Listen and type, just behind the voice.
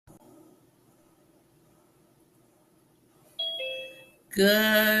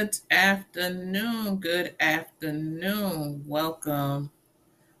Good afternoon. Good afternoon. Welcome,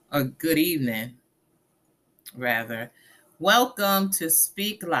 or good evening, rather. Welcome to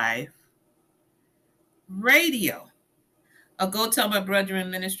Speak Life Radio. I'll go tell my brother in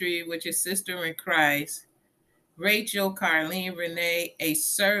ministry, which is sister in Christ, Rachel Carlene Renee, a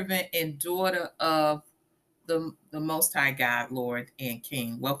servant and daughter of the Most High God, Lord and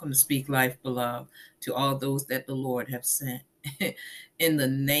King. Welcome to Speak Life, beloved, to all those that the Lord have sent. In the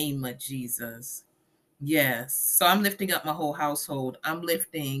name of Jesus. Yes. So I'm lifting up my whole household. I'm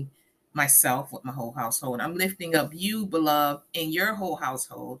lifting myself with my whole household. I'm lifting up you, beloved, and your whole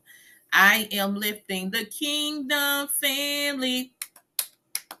household. I am lifting the kingdom family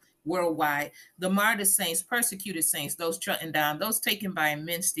worldwide, the martyr saints, persecuted saints, those trodden down, those taken by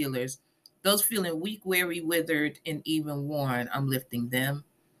men stealers, those feeling weak, weary, withered, and even worn. I'm lifting them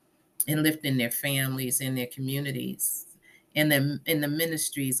and lifting their families and their communities and in the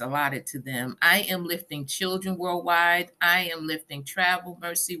ministries allotted to them. I am lifting children worldwide. I am lifting travel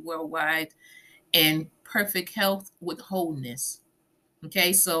mercy worldwide and perfect health with wholeness.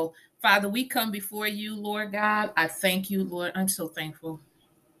 Okay, so Father, we come before you, Lord God. I thank you, Lord. I'm so thankful.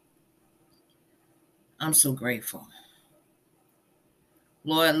 I'm so grateful.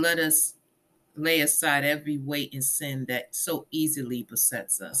 Lord, let us lay aside every weight and sin that so easily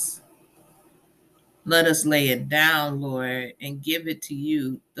besets us. Let us lay it down, Lord, and give it to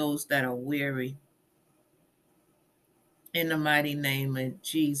you, those that are weary. In the mighty name of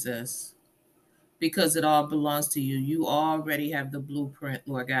Jesus, because it all belongs to you. You already have the blueprint,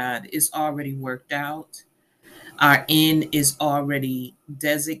 Lord God. It's already worked out. Our end is already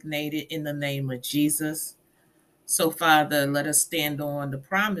designated in the name of Jesus. So, Father, let us stand on the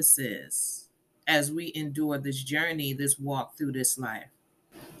promises as we endure this journey, this walk through this life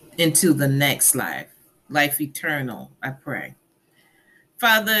into the next life, life eternal, I pray.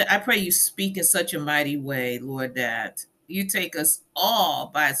 Father, I pray you speak in such a mighty way, Lord, that you take us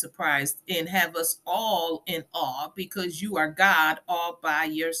all by surprise and have us all in awe because you are God all by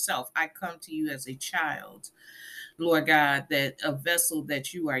yourself. I come to you as a child, Lord God, that a vessel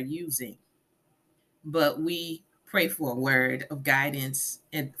that you are using. But we pray for a word of guidance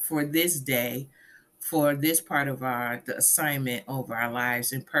and for this day, for this part of the assignment over our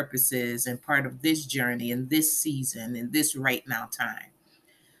lives and purposes and part of this journey and this season and this right now time.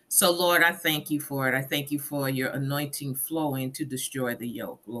 So, Lord, I thank you for it. I thank you for your anointing flowing to destroy the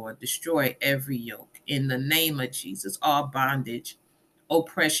yoke, Lord. Destroy every yoke in the name of Jesus, all bondage,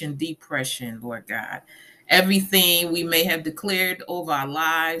 oppression, depression, Lord God. Everything we may have declared over our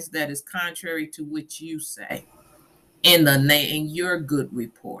lives that is contrary to which you say in the name in your good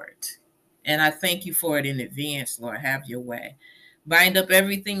report. And I thank you for it in advance, Lord. Have your way. Bind up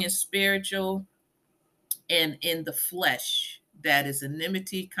everything in spiritual and in the flesh that is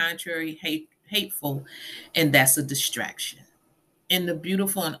enmity, contrary, hateful, and that's a distraction. In the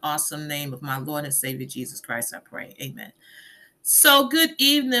beautiful and awesome name of my Lord and Savior Jesus Christ, I pray. Amen. So, good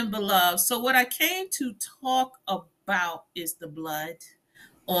evening, beloved. So, what I came to talk about is the blood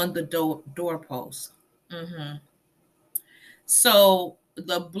on the doorpost. Mhm. So,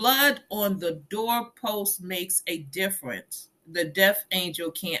 the blood on the doorpost makes a difference. The death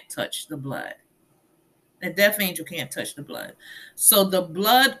angel can't touch the blood. The death angel can't touch the blood. So the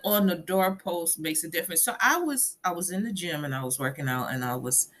blood on the doorpost makes a difference. So I was in the gym and I was working out and I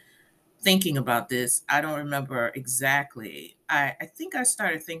was thinking about this. I don't remember exactly. I think I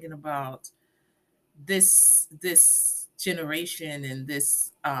started thinking about this generation and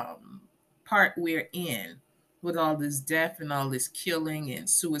this part we're in with all this death and all this killing and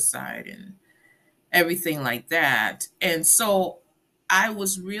suicide and everything like that. And so I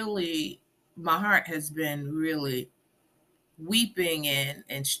was really, my heart has been really weeping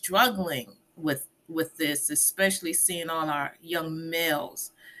and struggling with this, especially seeing all our young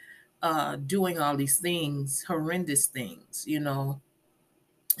males doing all these things, horrendous things, and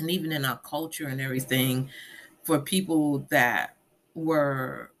even in our culture and everything, for people that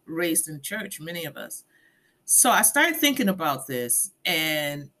were raised in church, many of us. So I started thinking about this,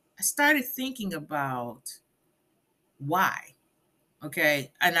 and I started thinking about why.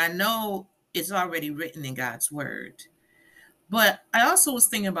 Okay, and I know it's already written in God's word. But I also was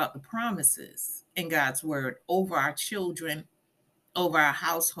thinking about the promises in God's word over our children, over our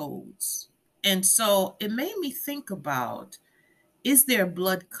households. And so it made me think about, is there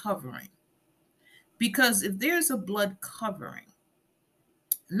blood covering? Because if there's a blood covering,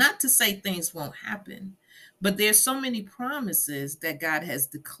 not to say things won't happen, but there's so many promises that God has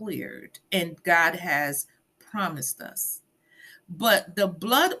declared and God has promised us. But the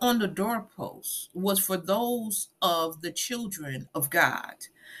blood on the doorpost was for those of the children of God.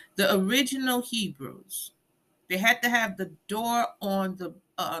 The original Hebrews, they had to have the door on the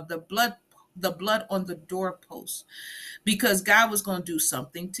blood on the doorpost, because God was going to do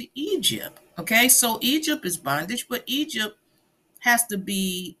something to Egypt. Okay, so Egypt is bondage, but Egypt has to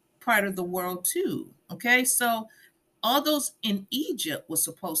be part of the world too. Okay, so all those in Egypt were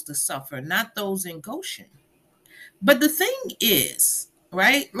supposed to suffer, not those in Goshen. But the thing is,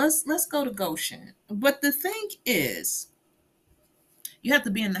 right? Let's go to Goshen. But the thing is, you have to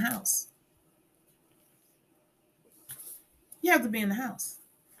be in the house. You have to be in the house.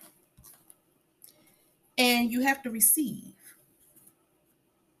 And you have to receive.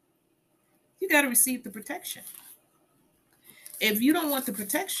 You got to receive the protection. If you don't want the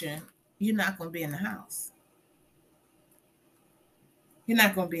protection, you're not going to be in the house. You're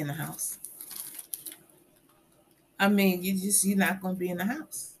not going to be in the house. I mean, you're not going to be in the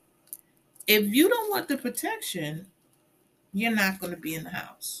house. If you don't want the protection, you're not going to be in the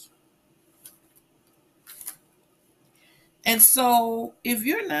house. And so, if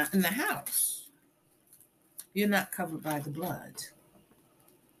you're not in the house, you're not covered by the blood.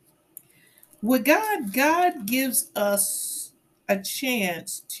 With God, God gives us a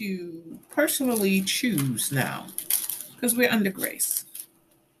chance to personally choose now, because we're under grace.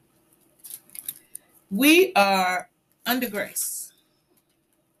 We are under grace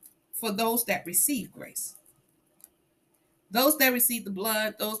for those that receive grace. Those that receive the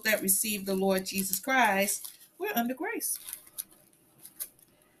blood, those that receive the Lord Jesus Christ, we're under grace.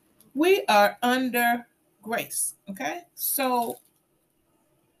 We are under grace. Okay. So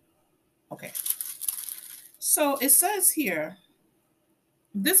it says here,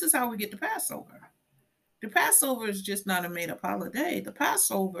 this is how we get the Passover. The Passover is just not a made up holiday. The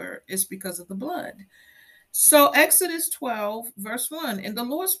Passover is because of the blood. So Exodus 12, verse 1, and the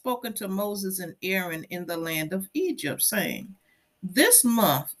Lord spoke unto Moses and Aaron in the land of Egypt, saying, this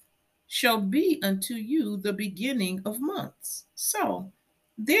month shall be unto you the beginning of months. So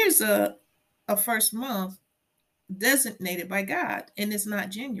there's a first month designated by God, and it's not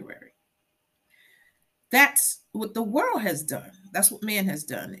January. That's what the world has done. That's what man has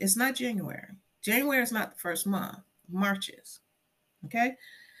done. It's not January. January is not the first month. March is. Okay.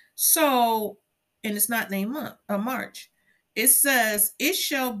 So, and it's not named March. It says, it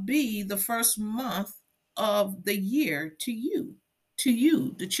shall be the first month of the year to you,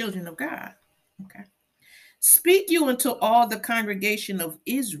 the children of God. Okay. Speak you unto all the congregation of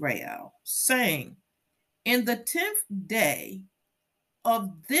Israel, saying, in the 10th day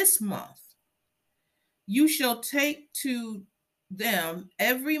of this month, you shall take to them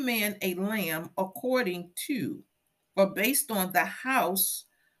every man a lamb according to, or based on the house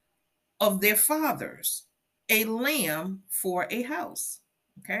of their fathers, a lamb for a house.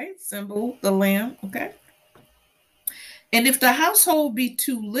 Okay, symbol the lamb. Okay. And if the household be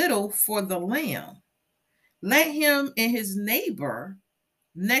too little for the lamb, let him and his neighbor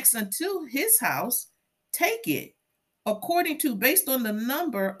next unto his house take it according to, based on the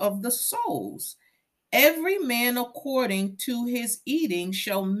number of the souls. Every man according to his eating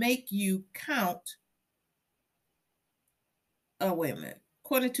shall make you count. Oh, wait a minute.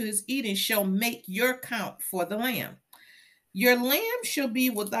 According to his eating shall make your count for the lamb. Your lamb shall be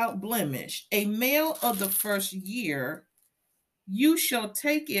without blemish, a male of the first year. You shall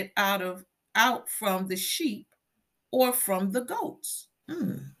take it out from the sheep or from the goats.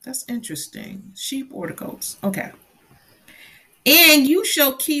 That's interesting. Sheep or the goats. Okay. And you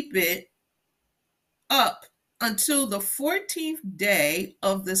shall keep it up until the 14th day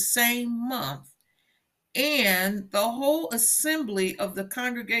of the same month. And the whole assembly of the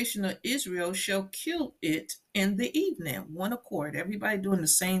congregation of Israel shall kill it in the evening, one accord, everybody doing the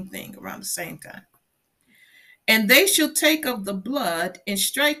same thing around the same time. And they shall take of the blood and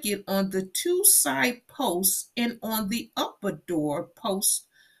strike it on the two side posts and on the upper door posts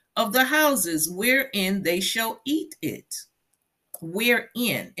of the houses wherein they shall eat it.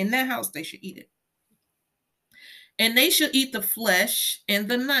 Wherein, in that house, they should eat it. And they shall eat the flesh in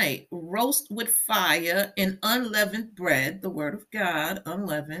the night, roast with fire and unleavened bread, the word of God,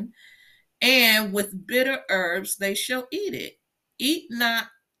 unleavened, and with bitter herbs they shall eat it. Eat not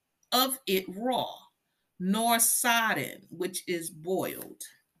of it raw, nor sodden, which is boiled.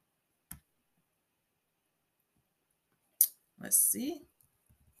 Let's see.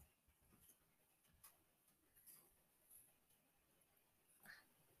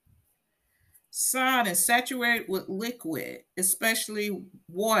 Sodden, saturated with liquid, especially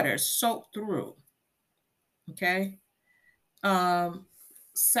water, soaked through. Okay.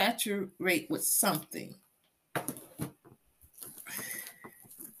 Saturate with something.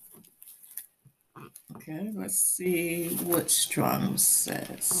 Okay, let's see what Strong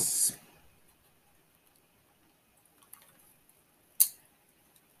says.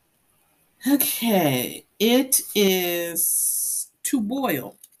 Okay, it is to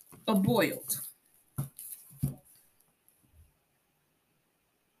boil, or boiled.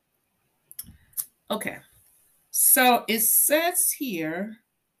 Okay, so it says here,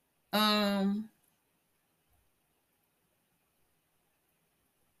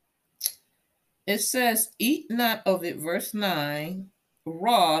 it says, eat not of it, verse 9,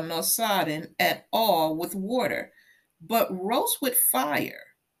 raw nor sodden at all with water, but roast with fire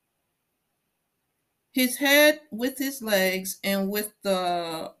his head with his legs and with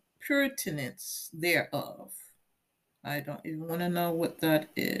the purtenance thereof. I don't even want to know what that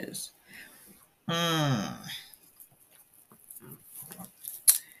is. Because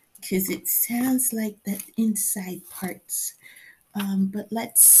it sounds like that inside parts. But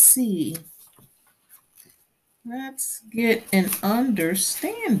let's see. Let's get an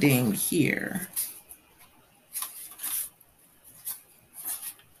understanding here.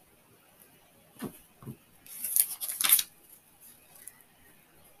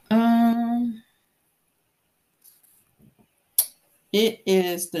 It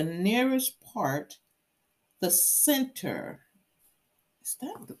is the nearest part, the center. Is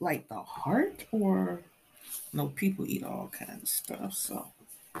that like the heart, or no? People eat all kinds of stuff, so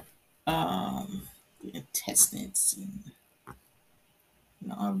the intestines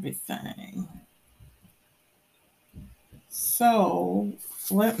and everything. So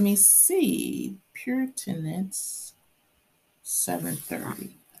let me see. Puritenance 730,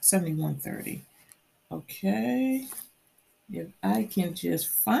 7130. Okay. If I can just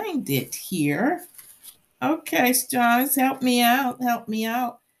find it here. Okay, Strauss, help me out. Help me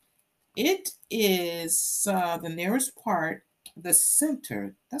out. It is the nearest part, the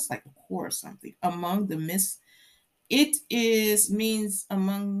center. That's like a core or something. Among the miss. It is means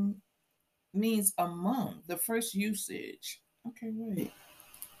among, the first usage. Okay, wait.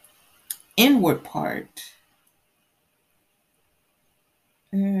 Inward part.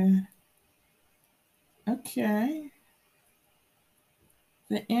 Okay.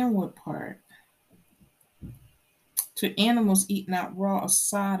 The inward part. To animals eat not raw or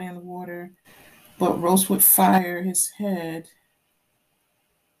sod and water, but roast with fire his head.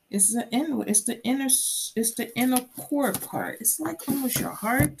 It's the inward. It's the inner. It's the inner core part. It's like almost your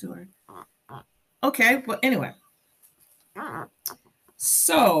heart, or okay. But anyway,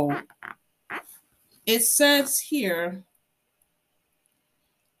 so it says here,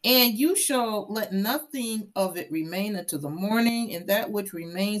 and you shall let nothing of it remain until the morning, and that which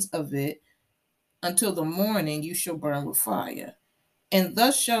remains of it until the morning you shall burn with fire. And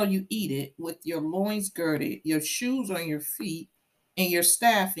thus shall you eat it with your loins girded, your shoes on your feet, and your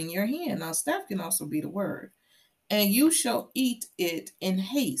staff in your hand. Now, staff can also be the word. And you shall eat it in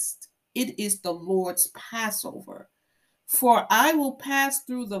haste. It is the Lord's Passover. For I will pass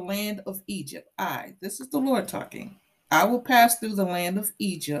through the land of Egypt. This is the Lord talking. I will pass through the land of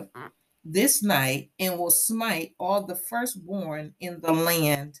Egypt this night and will smite all the firstborn in the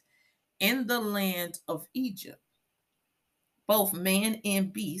land of Egypt, both man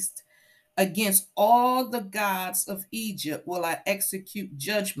and beast. Against all the gods of Egypt will I execute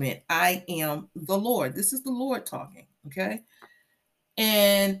judgment. I am the Lord. This is the Lord talking, okay?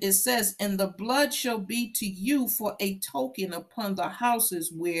 And it says, and the blood shall be to you for a token upon the houses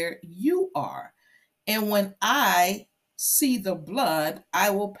where you are. And when I see the blood,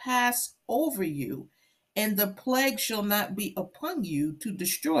 I will pass over you, and the plague shall not be upon you to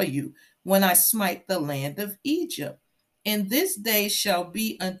destroy you when I smite the land of Egypt. And this day shall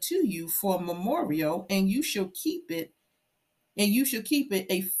be unto you for a memorial, and you shall keep it,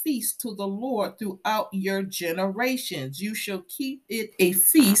 a feast to the Lord throughout your generations. You shall keep it a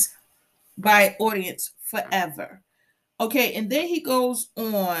feast by ordinance forever. Okay, and then he goes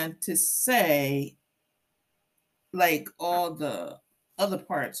on to say, like, all the other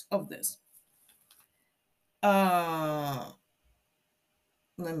parts of this. Let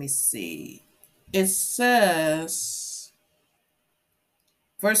me see. It says,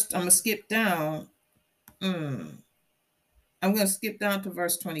 first, I'm gonna skip down. I'm gonna skip down to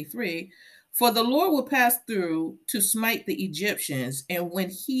verse 23. For the Lord will pass through to smite the Egyptians, and when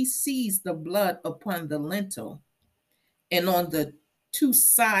he sees the blood upon the lintel and on the two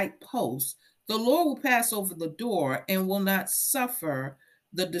side posts, the Lord will pass over the door and will not suffer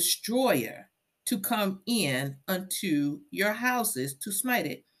the destroyer to come in unto your houses to smite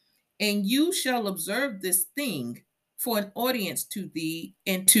it. And you shall observe this thing for an audience to thee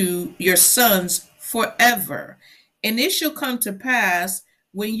and to your sons forever. And it shall come to pass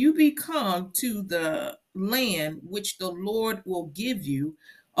when you become to the land which the Lord will give you,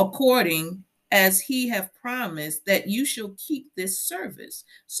 according as he have promised, that you shall keep this service.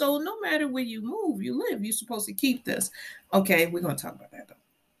 So no matter where you move, you live, you're supposed to keep this. Okay, we're going to talk about that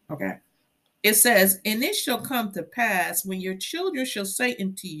though. Okay. It says, and it shall come to pass when your children shall say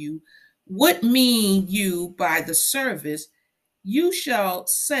unto you, what mean you by the service? You shall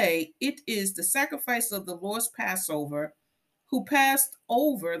say, it is the sacrifice of the Lord's Passover, who passed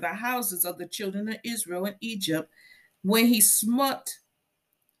over the houses of the children of Israel in Egypt, when he smote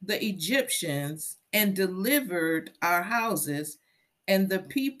the Egyptians and delivered our houses, and the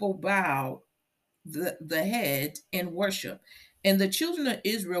people bowed the head in worship. And the children of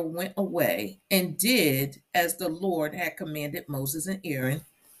Israel went away and did as the Lord had commanded Moses and Aaron.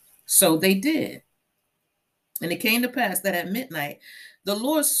 So they did. And it came to pass that at midnight, the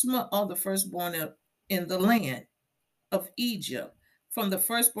Lord smote all the firstborn in the land of Egypt, from the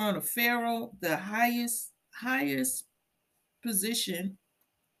firstborn of Pharaoh, the highest position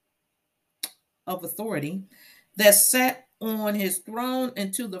of authority, that sat on his throne,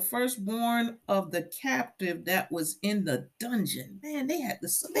 and to the firstborn of the captive that was in the dungeon. Man, they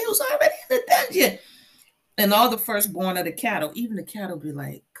was already in the dungeon. And all the firstborn of the cattle, even the cattle be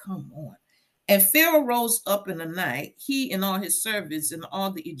like, come on. And Pharaoh rose up in the night, he and all his servants and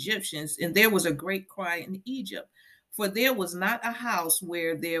all the Egyptians, and there was a great cry in Egypt, for there was not a house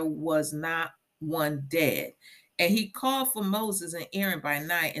where there was not one dead. And he called for Moses and Aaron by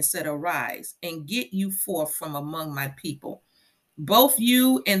night and said, arise and get you forth from among my people, both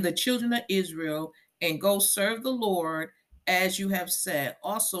you and the children of Israel, and go serve the Lord as you have said.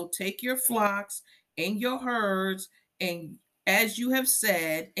 Also take your flocks and your herds, and as you have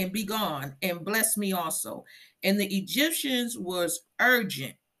said, and be gone, and bless me also. And the Egyptians was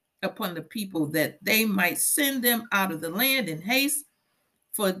urgent upon the people that they might send them out of the land in haste,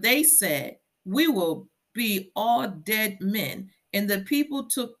 for they said, we will be all dead men. And the people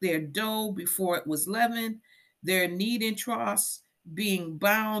took their dough before it was leavened, their kneading troughs being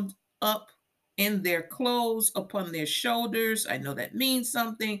bound up in their clothes upon their shoulders. I know that means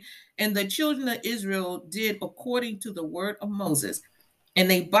something. And the children of Israel did according to the word of Moses. And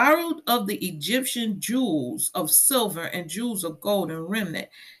they borrowed of the Egyptian jewels of silver and jewels of gold and remnant.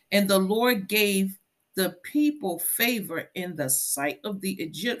 And the Lord gave the people favor in the sight of the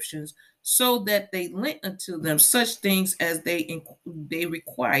Egyptians, so that they lent unto them such things as they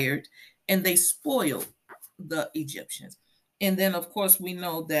required, and they spoiled the Egyptians. And then, of course, we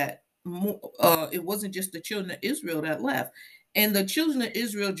know that it wasn't just the children of Israel that left. And the children of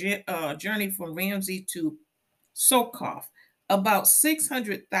Israel journeyed from Ramsey to Sokoth, about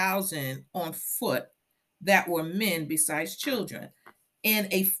 600,000 on foot that were men besides children.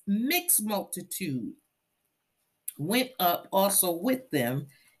 And a mixed multitude went up also with them,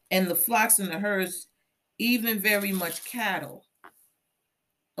 and the flocks and the herds, even very much cattle.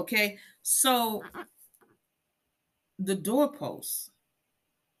 Okay, so the doorpost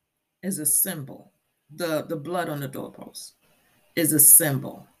is a symbol. The blood on the doorpost is a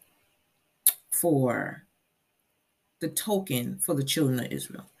symbol for the token for the children of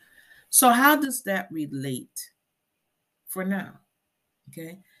Israel. So how does that relate for now?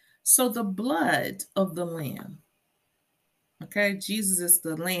 Okay, so the blood of the lamb. Okay, Jesus is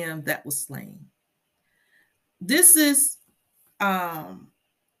the lamb that was slain. This is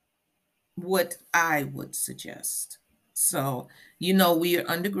what I would suggest. So, we are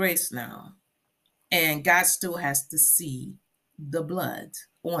under grace now, and God still has to see the blood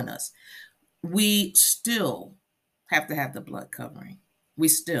on us. We still have to have the blood covering. We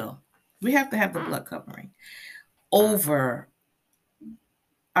have to have the blood covering over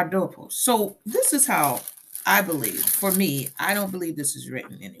our doorpost. So this is how I believe. For me, I don't believe this is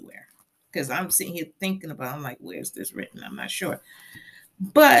written anywhere, because I'm sitting here thinking about, I'm like, where's this written? I'm not sure.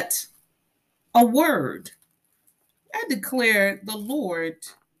 But a word, I declare the Lord,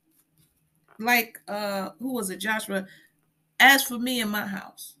 like who was it, Joshua? As for me and my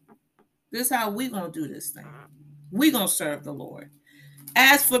house, this is how we gonna do this thing. We gonna serve the Lord.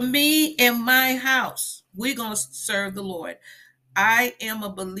 As for me and my house, we gonna serve the Lord. I am a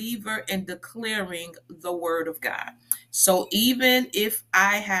believer in declaring the word of God. So even if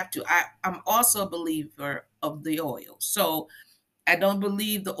I have to, I'm also a believer of the oil. So I don't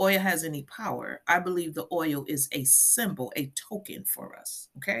believe the oil has any power. I believe the oil is a symbol, a token for us,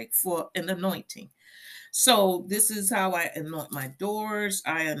 okay, for an anointing. So this is how I anoint my doors,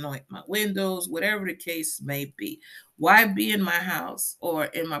 I anoint my windows, whatever the case may be. Why be in my house or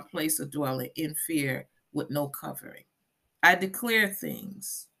in my place of dwelling in fear with no covering? I declare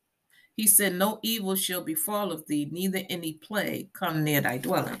things. He said, no evil shall befall of thee, neither any plague come near thy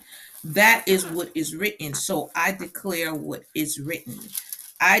dwelling. That is what is written. So I declare what is written.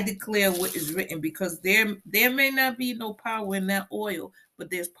 I declare what is written, because there may not be no power in that oil, but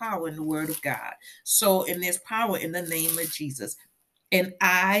there's power in the word of God. So, and there's power in the name of Jesus. And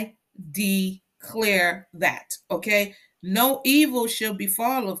I declare that, okay? No evil shall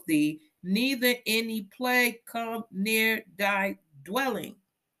befall of thee, neither any plague come near thy dwelling.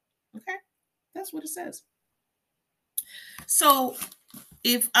 Okay? That's what it says. So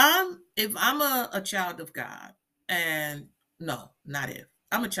if I'm a child of God, and no, not if.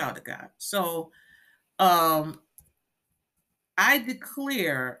 I'm a child of God. So I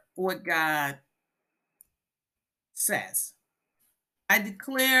declare what God says. I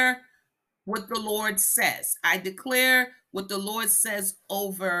declare what the Lord says. I declare what the Lord says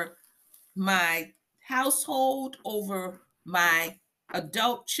over my household, over my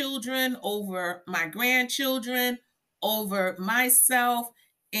adult children, over my grandchildren, over myself.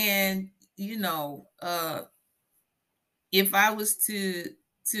 And if I was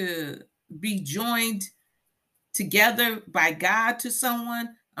to be joined together by God to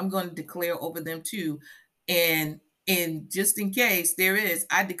someone, I'm going to declare over them too. And just in case there is,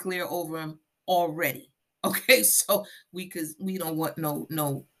 I declare over them already. Okay, so we don't want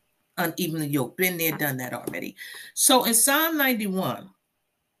no unevenly yoked. Been there, done that already. So in Psalm 91,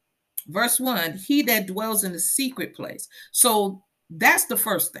 verse 1, he that dwells in the secret place. So that's the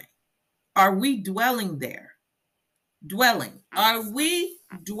first thing. Are we dwelling there? Dwelling. Are we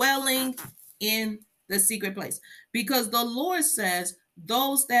dwelling in the secret place? Because the Lord says,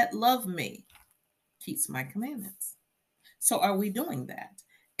 those that love me keeps my commandments. So are we doing that?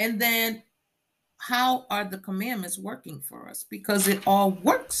 And then how are the commandments working for us? Because it all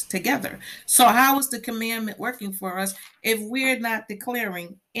works together. So how is the commandment working for us if we're not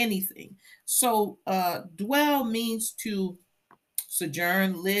declaring anything? So dwell means to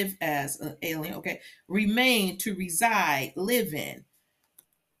sojourn, live as an alien. Okay. Remain, to reside, live in,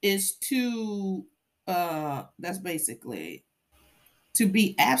 is to that's basically to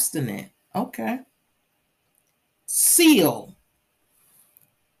be abstinent. Okay. Seal,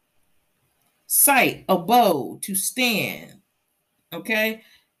 site, abode, to stand. Okay.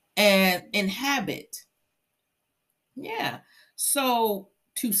 And inhabit. Yeah. So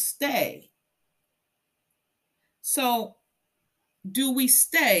to stay. So do we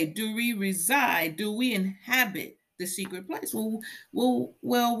stay? Do we reside? Do we inhabit the secret place? Well,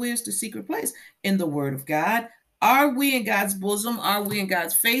 where's the secret place? In the word of God. Are we in God's bosom? Are we in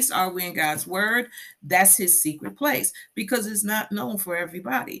God's face? Are we in God's word? That's his secret place, because it's not known for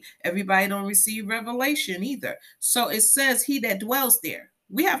everybody. Everybody don't receive revelation either. So it says he that dwells there.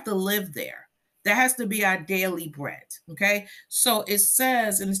 We have to live there. That has to be our daily bread. Okay. So it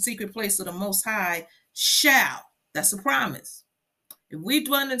says in the secret place of the Most High shall. That's a promise. If we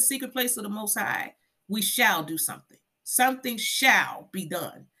dwell in the secret place of the Most High, we shall do something. Something shall be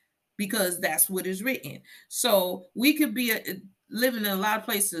done, because that's what is written. So we could be living in a lot of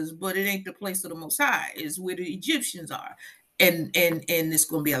places, but it ain't the place of the Most High. It's where the Egyptians are, and it's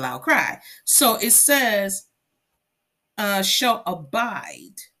going to be a loud cry. So it says, shall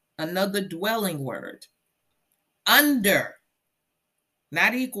abide, another dwelling word, under,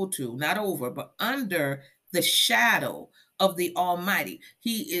 not equal to, not over, but under the shadow of the Almighty.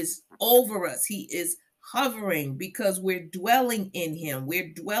 He is over us. He is hovering, because we're dwelling in him.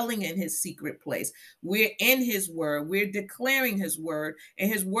 We're dwelling in his secret place. We're in his word. We're declaring his word, and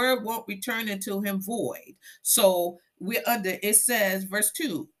his word won't return unto him void. So we're under, it says, verse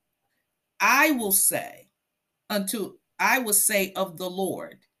 2, I will say of the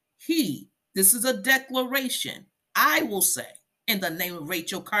Lord, this is a declaration. I will say, in the name of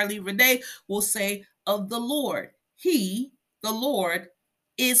Rachel Carly Renee, will say of the Lord, he, the Lord,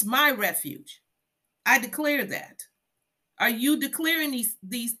 is my refuge. I declare that. Are you declaring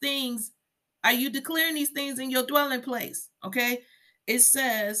these things? Are you declaring these things in your dwelling place? Okay. It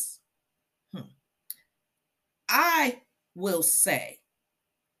says, I will say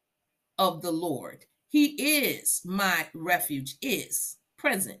of the Lord, he is my refuge, is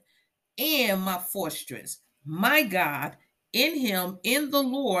present, and my fortress, my God. In him, in the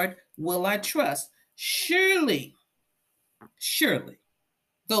Lord, will I trust. Surely,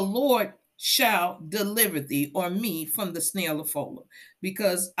 the Lord shall deliver thee, or me, from the snare of the fowler,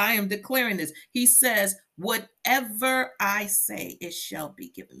 because I am declaring this. He says, whatever I say, it shall be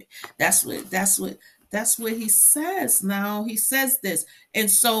given me. That's what he says. Now he says this.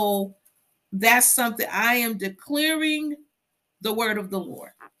 And so that's something I am declaring, the word of the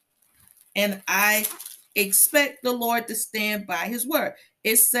Lord. And I expect the Lord to stand by his word.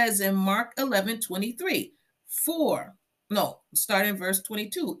 It says in Mark 11:23, start in verse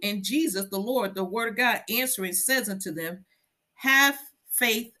 22. And Jesus, the Lord, the word of God, answering, says unto them, have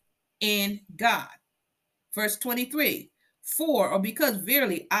faith in God. Verse 23, for or because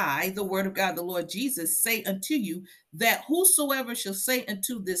verily I, the word of God, the Lord Jesus, say unto you, that whosoever shall say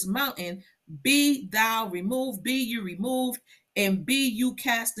unto this mountain, be thou removed, be you removed, and be you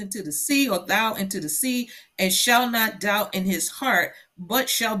cast into the sea, or thou into the sea, and shall not doubt in his heart, but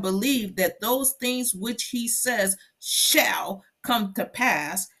shall believe that those things which he says shall come to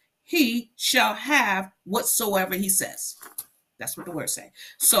pass, he shall have whatsoever he says. That's what the word say.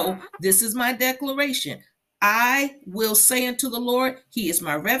 So this is my declaration. I will say unto the Lord, he is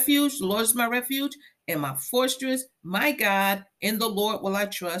my refuge. The Lord is my refuge and my fortress, my God. In the Lord will I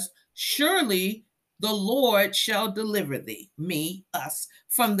trust. Surely the Lord shall deliver thee, me, us,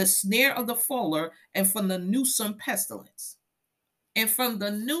 from the snare of the fowler and from the noisome pestilence. And from the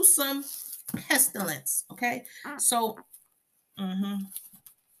noisome pestilence. Okay. So,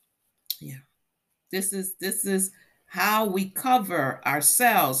 yeah. This is how we cover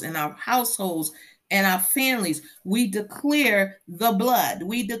ourselves and our households and our families. We declare the blood.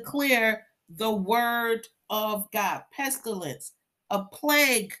 We declare the word of God. Pestilence, a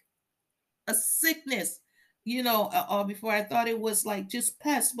plague, a sickness. Before I thought it was like just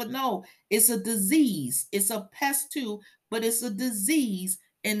pest, but no, it's a disease. It's a pest too, but it's a disease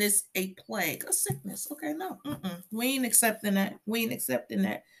and it's a plague, a sickness. Okay, no, we ain't accepting that. We ain't accepting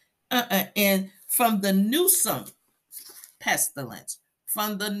that. And from the noisome pestilence,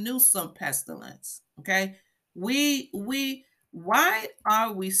 okay, why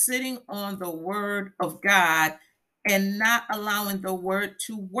are we sitting on the word of God and not allowing the word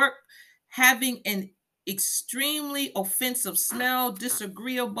to work, having an extremely offensive smell,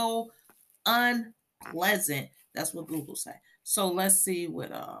 disagreeable, unpleasant? That's what Google say. So let's see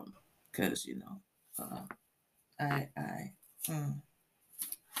what because I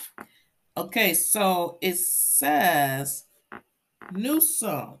okay, so it says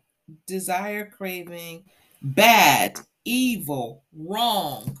noisome, desire, craving, bad, evil,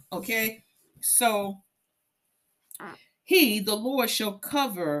 wrong. Okay, so he, the Lord, shall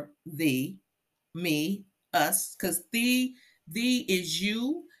cover thee, me, us, because thee is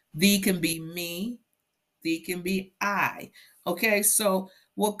you, thee can be me, thee can be I. Okay, so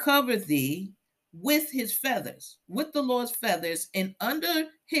will cover thee with his feathers, with the Lord's feathers, and under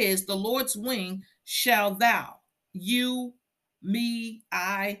his, the Lord's wing, shall thou, you, me,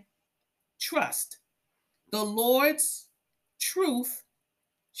 I, trust. The Lord's truth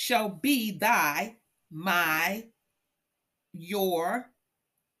shall be thy, my, your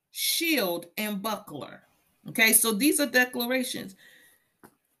shield and buckler. Okay, so these are declarations.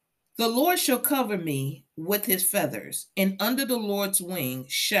 The Lord shall cover me with his feathers, and under the Lord's wing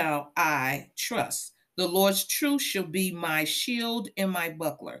shall I trust. The Lord's truth shall be my shield and my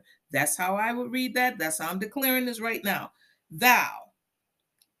buckler. That's how I would read that. That's how I'm declaring this right now. Thou,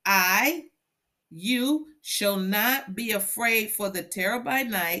 you shall not be afraid for the terror by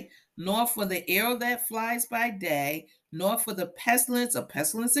night, nor for the arrow that flies by day, nor for the pestilence, a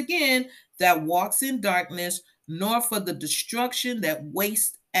pestilence again, that walks in darkness, nor for the destruction that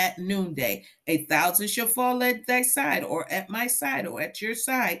wastes at noonday. 1,000 shall fall at thy side, or at my side, or at your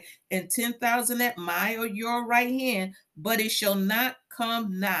side, and 10,000 at my or your right hand, but it shall not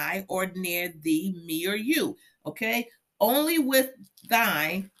come nigh or near thee, me or you. Okay? Only with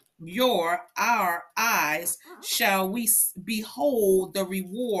our eyes shall we behold the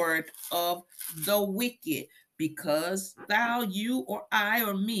reward of the wicked, because thou, you, or I,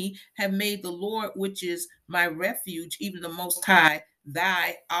 or me have made the Lord, which is my refuge, even the Most High,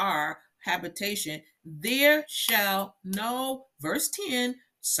 thy, our habitation. There shall no, verse 10,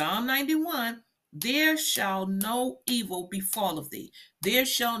 Psalm 91, there shall no evil befall of thee. There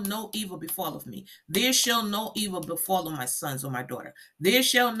shall no evil befall of me. There shall no evil befall of my sons or my daughter. There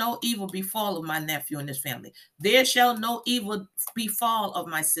shall no evil befall of my nephew and his family. There shall no evil befall of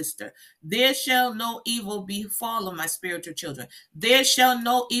my sister. There shall no evil befall of my spiritual children. There shall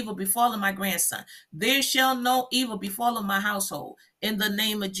no evil befall of my grandson. There shall no evil befall of my household. In the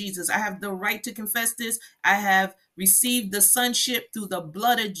name of Jesus, I have the right to confess this. I have received the sonship through the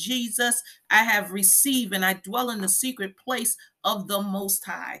blood of Jesus. I have received and I dwell in the secret place of the Most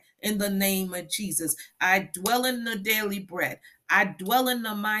High. In the name of Jesus, I dwell in the daily bread. I dwell in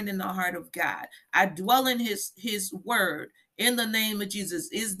the mind and the heart of God. I dwell in his word. In the name of Jesus.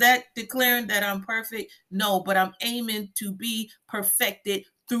 Is that declaring that I'm perfect? No, but I'm aiming to be perfected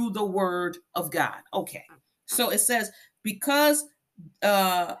through the word of God. Okay. So it says, because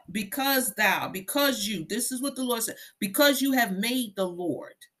because you, this is what the Lord said, because you have made the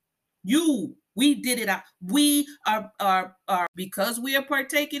Lord, we did it out. We are because we are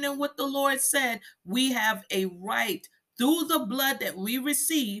partaking in what the Lord said, we have a right through the blood that we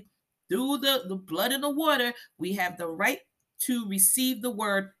receive, through the blood and the water, we have the right to receive the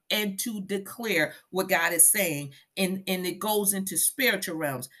word and to declare what God is saying. And it goes into spiritual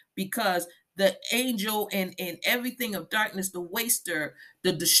realms, because the angel and everything of darkness, the waster,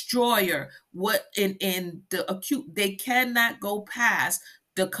 the destroyer, what in the acute, they cannot go past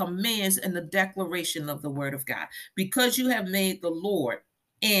the commands and the declaration of the word of God. Because you have made the Lord,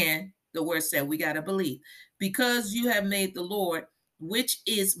 and the word said we got to believe, because you have made the Lord, which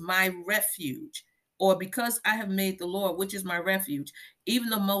is my refuge, or because I have made the Lord, which is my refuge, even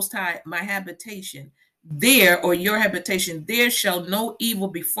the Most High, my habitation, there, or your habitation, there shall no evil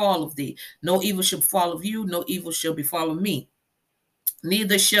befall of thee. No evil shall befall of you, no evil shall befall of me.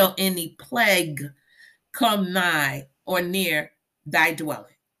 Neither shall any plague come nigh or near thy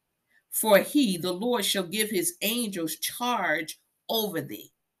dwelling. For he, the Lord, shall give his angels charge over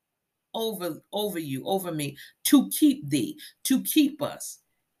thee, over you, over me, to keep thee, to keep us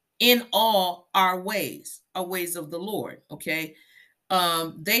in all our ways of the Lord. Okay.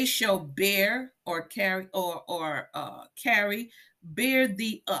 They shall bear or carry carry, bear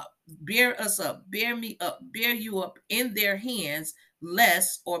thee up, bear us up, bear me up, bear you up in their hands,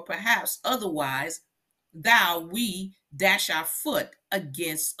 lest or perhaps otherwise we dash our foot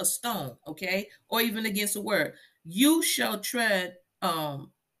against a stone, okay, or even against a word. You shall tread,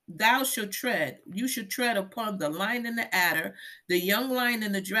 you should tread upon the lion and the adder, the young lion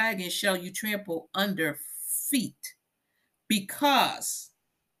and the dragon shall you trample under feet. Because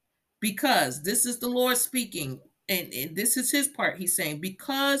this is the Lord speaking, and this is his part. He's saying,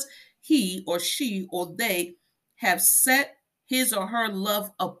 because he or she or they have set his or her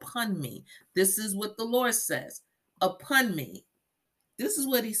love upon me. This is what the Lord says, upon me. This is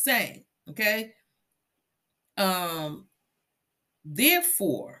what he's saying. Okay.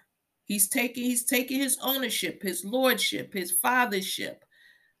 Therefore, he's taking his ownership, his lordship, his fathership,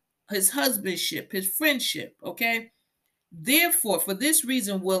 his husbandship, his friendship. Okay. Therefore, for this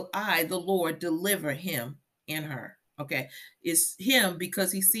reason will I, the Lord, deliver him and her. Okay. It's him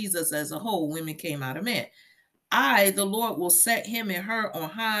because he sees us as a whole. Women came out of man. I, the Lord, will set him and her on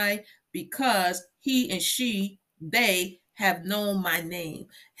high, because he and she, they have known my name.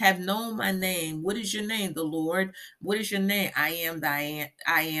 Have known my name. What is your name? The Lord. What is your name? I am thy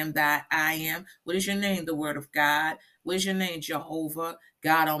I am that I am. What is your name? The word of God. What is your name? Jehovah,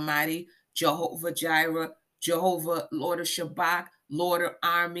 God Almighty, Jehovah Jireh, Jehovah, Lord of Shabbat, Lord of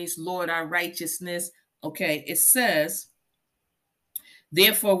armies, Lord our righteousness. Okay, it says,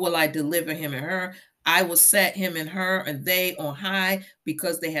 therefore will I deliver him and her. I will set him and her and they on high,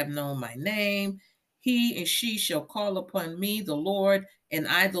 because they have known my name. He and she shall call upon me, the Lord, and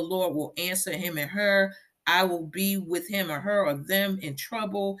I, the Lord, will answer him and her. I will be with him or her or them in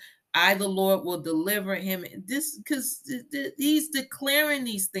trouble. I, the Lord, will deliver him. This, because he's declaring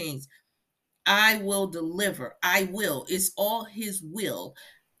these things. I will deliver. I will. It's all his will.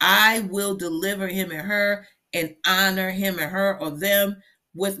 I will deliver him and her and honor him and her or them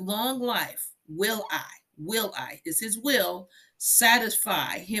with long life. Will I, it's his will,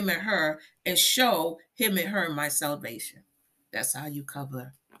 satisfy him and her and show him and her my salvation. That's how you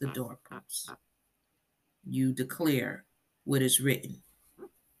cover the doorposts. You declare what is written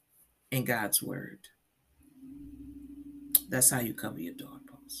in God's word. That's how you cover your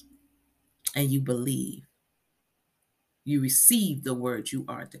doorposts. And you believe. You receive the word you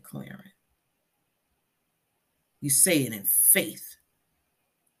are declaring. You say it in faith.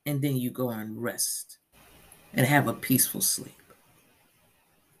 And then you go and rest and have a peaceful sleep.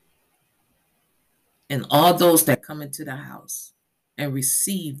 And all those that come into the house and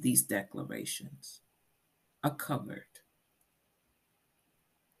receive these declarations are covered.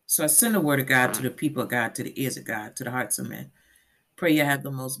 So I send the word of God to the people of God, to the ears of God, to the hearts of men. Pray you have the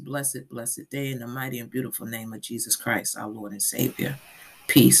most blessed day in the mighty and beautiful name of Jesus Christ, our Lord and Savior.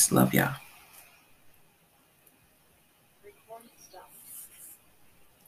 Peace. Love y'all.